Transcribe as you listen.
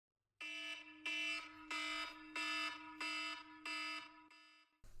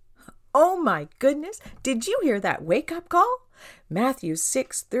Oh my goodness, did you hear that wake-up call? Matthew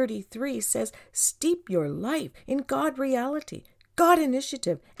 6:33 says, steep your life in God reality, God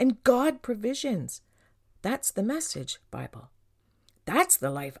initiative, and God provisions. That's the Message Bible. That's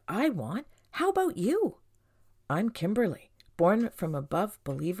the life I want. How about you? I'm Kimberly, born from above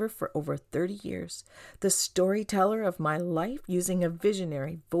believer for over 30 years, the storyteller of my life using a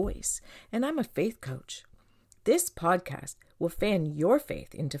visionary voice, and I'm a faith coach. This podcast will fan your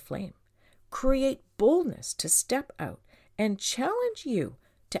faith into flame, create boldness to step out, and challenge you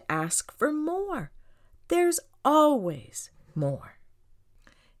to ask for more. There's always more.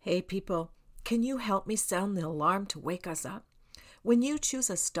 Hey people, can you help me sound the alarm to wake us up? When you choose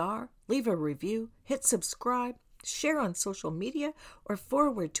a star, leave a review, hit subscribe, share on social media, or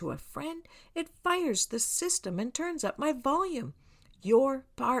forward to a friend, it fires the system and turns up my volume. Your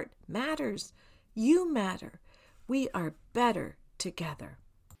part matters. You matter. We are better together.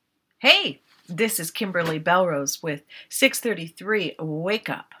 Hey, this is Kimberly Belrose with 633 Wake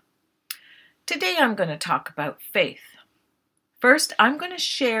Up. Today I'm going to talk about faith. First, I'm going to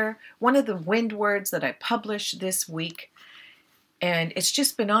share one of the wind words that I published this week, and it's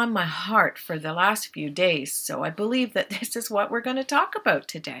just been on my heart for the last few days, so I believe that this is what we're going to talk about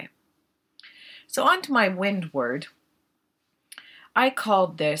today. So on to my wind word. I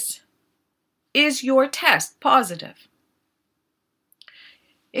called this, is your test positive?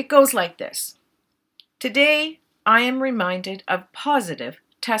 It goes like this. Today, I am reminded of positive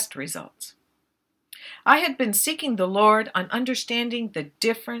test results. I had been seeking the Lord on understanding the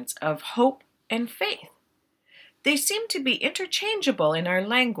difference of hope and faith. They seem to be interchangeable in our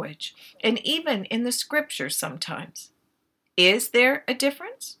language and even in the scriptures sometimes. Is there a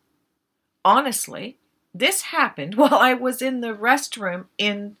difference? Honestly, this happened while I was in the restroom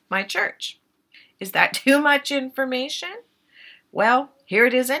in my church. Is that too much information? Well, here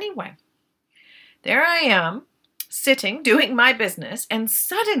it is anyway. There I am, sitting, doing my business, and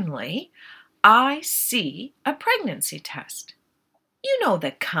suddenly I see a pregnancy test. You know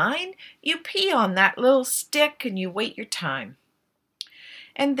the kind. You pee on that little stick and you wait your time.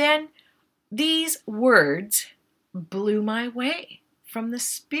 And then these words blew my way from the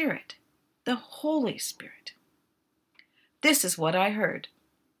Spirit, the Holy Spirit. This is what I heard.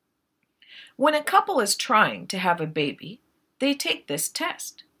 When a couple is trying to have a baby, they take this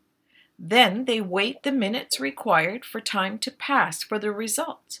test. Then they wait the minutes required for time to pass for the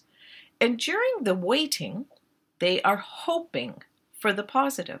results. And during the waiting, they are hoping for the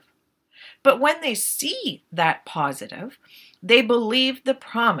positive. But when they see that positive, they believe the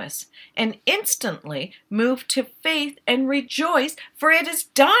promise and instantly move to faith and rejoice, for it is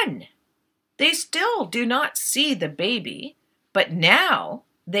done. They still do not see the baby, but now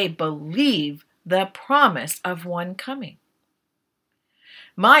they believe the promise of one coming.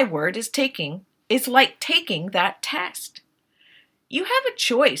 My word is like taking that test. You have a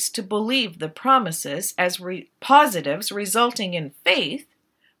choice to believe the promises as positives resulting in faith,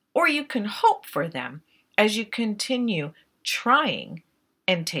 or you can hope for them as you continue trying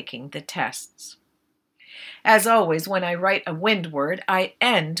and taking the tests. As always, when I write a wind word, I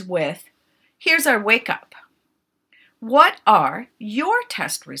end with, here's our wake up. What are your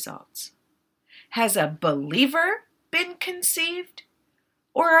test results? Has a believer been conceived,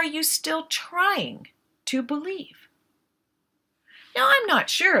 or are you still trying to believe? Now, I'm not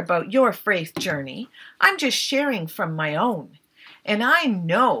sure about your faith journey. I'm just sharing from my own. And I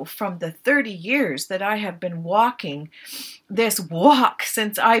know from the 30 years that I have been walking this walk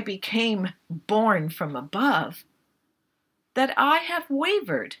since I became born from above, that I have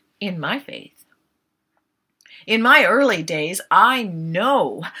wavered in my faith. In my early days, I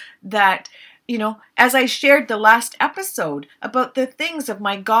know that, as I shared the last episode about the things of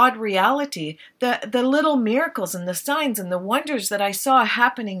my God reality, the little miracles and the signs and the wonders that I saw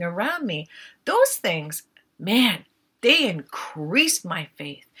happening around me, those things, man, they increased my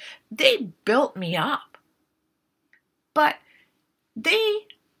faith. They built me up. But they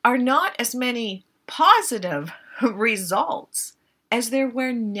are not as many positive results as there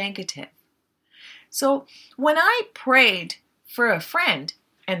were negative. So when I prayed for a friend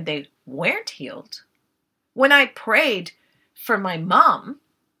and they weren't healed, when I prayed for my mom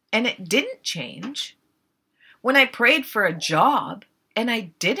and it didn't change, when I prayed for a job and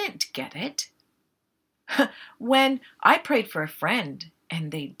I didn't get it, when I prayed for a friend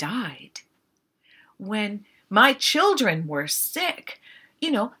and they died, when my children were sick,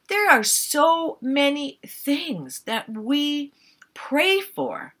 there are so many things that we pray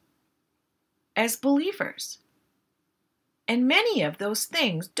for as believers. And many of those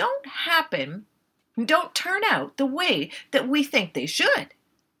things don't turn out the way that we think they should.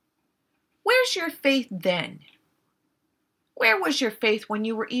 Where's your faith then? Where was your faith when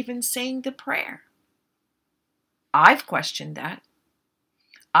you were even saying the prayer? I've questioned that.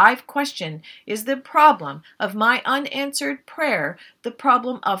 I've questioned, is the problem of my unanswered prayer the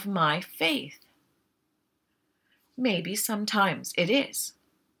problem of my faith? Maybe sometimes it is.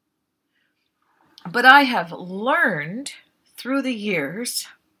 But I have learned through the years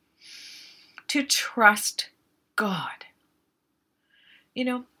to trust God. You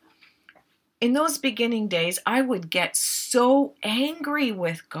know, in those beginning days, I would get so angry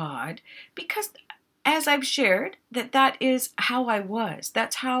with God because, as I've shared, that is how I was.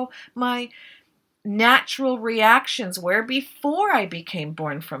 That's how my natural reactions were before I became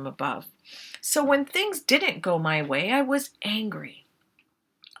born from above. So when things didn't go my way, I was angry.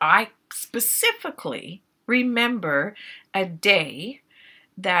 I specifically remember a day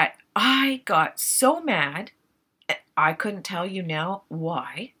that I got so mad. I couldn't tell you now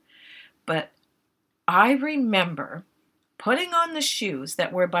why, but I remember putting on the shoes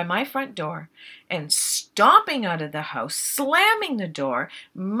that were by my front door and stomping out of the house, slamming the door,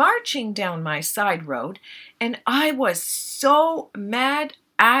 marching down my side road, and I was so mad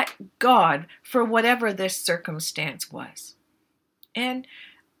at God for whatever this circumstance was. And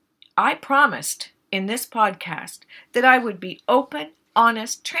I promised in this podcast that I would be open,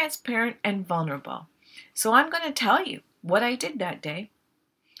 honest, transparent, and vulnerable. So I'm going to tell you what I did that day.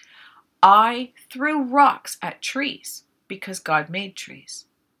 I threw rocks at trees because God made trees.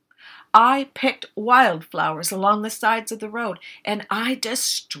 I picked wildflowers along the sides of the road and I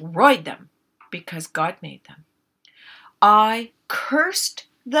destroyed them because God made them. I cursed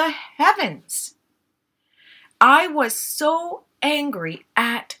the heavens. I was so angry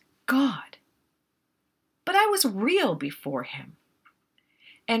at God. But I was real before Him.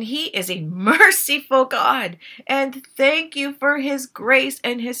 And He is a merciful God. And thank you for His grace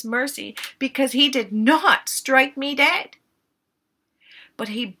and His mercy, because He did not strike me dead. But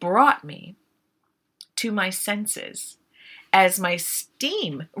He brought me to my senses as my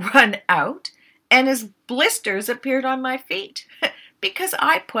steam ran out and as blisters appeared on my feet because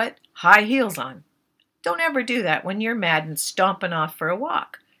I put high heels on. Don't ever do that when you're mad and stomping off for a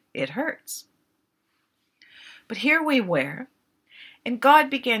walk. It hurts. But here we were, and God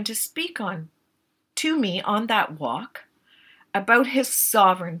began to speak to me on that walk about His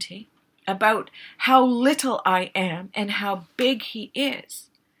sovereignty, about how little I am and how big He is,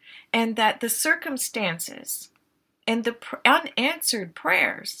 and that the circumstances and the unanswered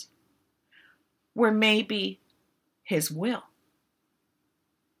prayers were maybe His will.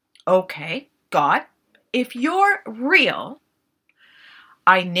 Okay, God, if you're real,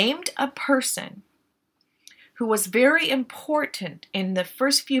 I named a person who was very important in the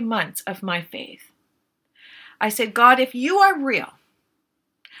first few months of my faith. I said, God, if you are real,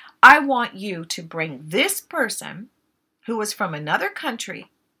 I want you to bring this person who was from another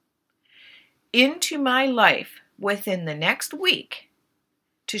country into my life within the next week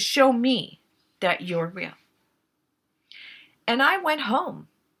to show me that you're real. And I went home,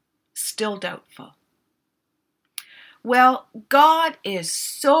 still doubtful. Well, God is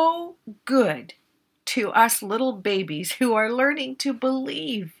so good to us little babies who are learning to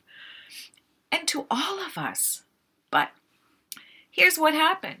believe, and to all of us. But here's what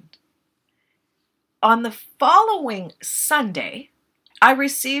happened. On the following Sunday, I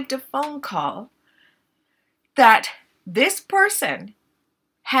received a phone call that this person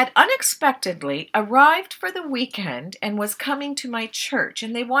had unexpectedly arrived for the weekend and was coming to my church,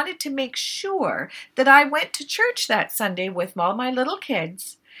 and they wanted to make sure that I went to church that Sunday with all my little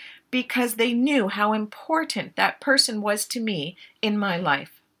kids, because they knew how important that person was to me in my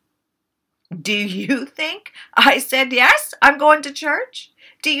life. Do you think I said, yes, I'm going to church?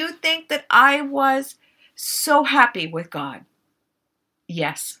 Do you think that I was so happy with God?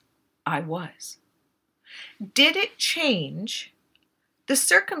 Yes, I was. Did it change the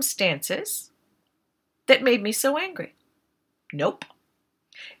circumstances that made me so angry? Nope.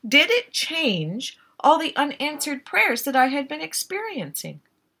 Did it change all the unanswered prayers that I had been experiencing?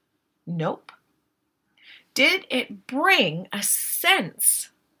 Nope. Did it bring a sense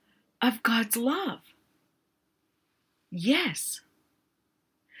of God's love? Yes.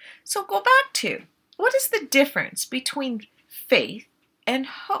 So go back to, what is the difference between faith and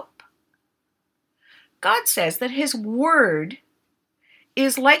hope? God says that His Word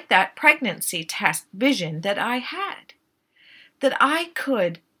is like that pregnancy test vision that I had, that I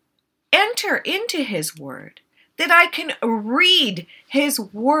could enter into His Word, that I can read His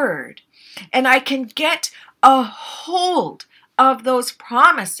Word, and I can get a hold of those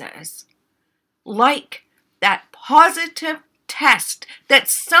promises like that positive test that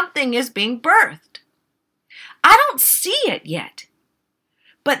something is being birthed. I don't see it yet.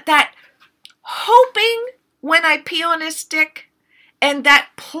 But that hoping when I pee on a stick and that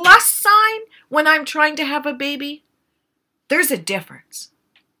plus sign when I'm trying to have a baby, there's a difference.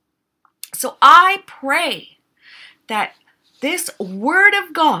 So I pray that this word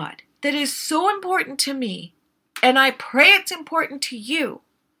of God that is so important to me, and I pray it's important to you,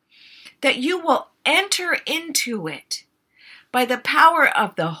 that you will enter into it by the power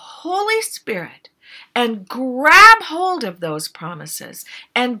of the Holy Spirit and grab hold of those promises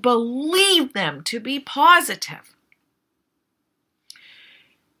and believe them to be positive.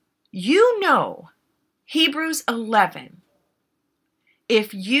 You know, Hebrews 11.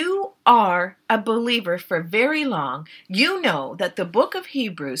 If you are a believer for very long, you know that the book of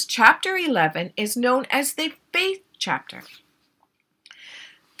Hebrews, chapter 11, is known as the faith chapter.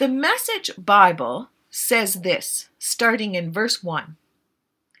 The Message Bible says this, starting in verse 1.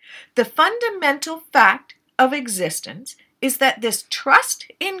 The fundamental fact of existence is that this trust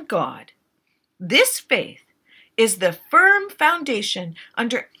in God, this faith, is the firm foundation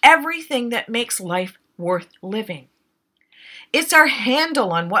under everything that makes life worth living. It's our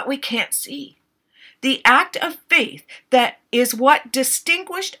handle on what we can't see. The act of faith that is what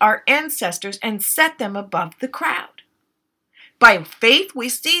distinguished our ancestors and set them above the crowd. By faith, we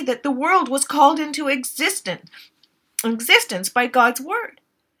see that the world was called into existence by God's word.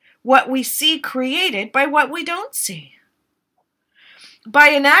 What we see created by what we don't see. By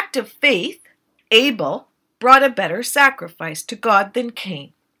an act of faith, Abel brought a better sacrifice to God than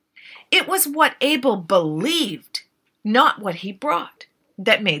Cain. It was what Abel believed, not what he brought,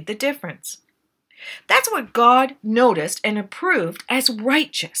 that made the difference. That's what God noticed and approved as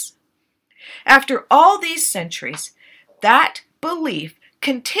righteous. After all these centuries, that belief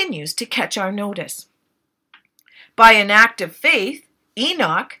continues to catch our notice. By an act of faith,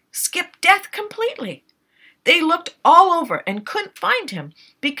 Enoch skipped death completely. They looked all over and couldn't find him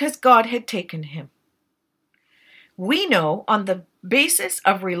because God had taken him. We know on the basis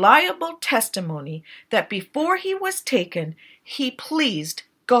of reliable testimony that before he was taken, he pleased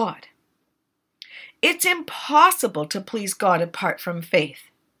God. It's impossible to please God apart from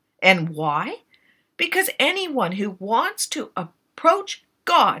faith. And why? Because anyone who wants to approach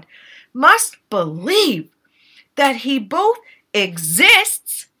God must believe that he both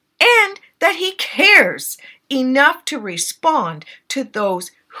exists and that he cares enough to respond to those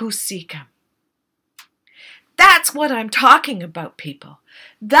who seek him. That's what I'm talking about, people.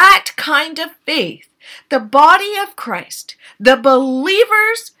 That kind of faith. The body of Christ, the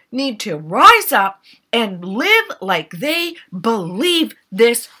believers need to rise up and live like they believe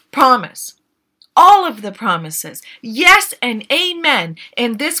this promise. All of the promises, yes and amen,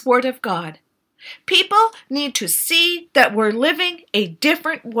 in this word of God. People need to see that we're living a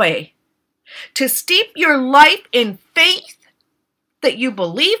different way. To steep your life in faith that you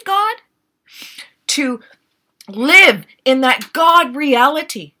believe God, to live in that God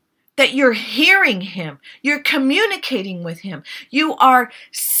reality, that you're hearing him, you're communicating with him, you are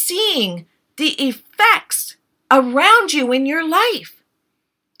seeing the effects around you in your life.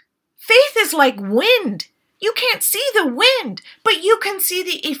 Faith is like wind. You can't see the wind, but you can see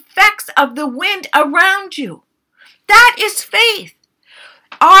the effects of the wind around you. That is faith.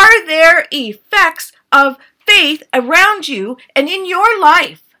 Are there effects of faith around you and in your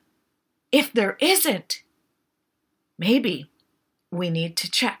life? If there isn't, maybe we need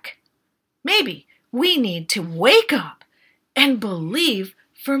to check. Maybe we need to wake up and believe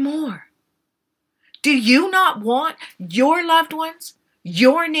for more. Do you not want your loved ones,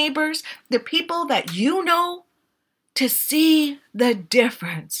 your neighbors, the people that you know, to see the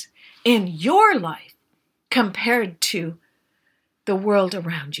difference in your life compared to the world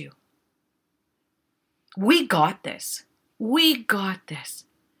around you? We got this. We got this.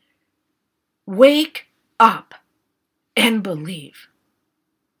 Wake up and believe.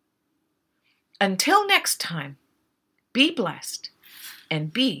 Until next time, be blessed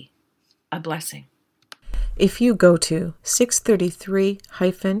and be a blessing. If you go to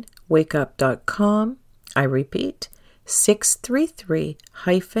 633-wakeup.com, I repeat,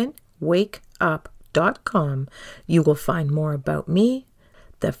 633-wakeup.com, you will find more about me,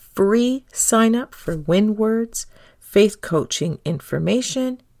 the free sign up for Win Words, faith coaching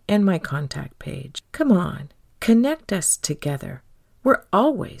information, and my contact page. Come on, connect us together. We're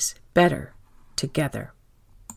always better together.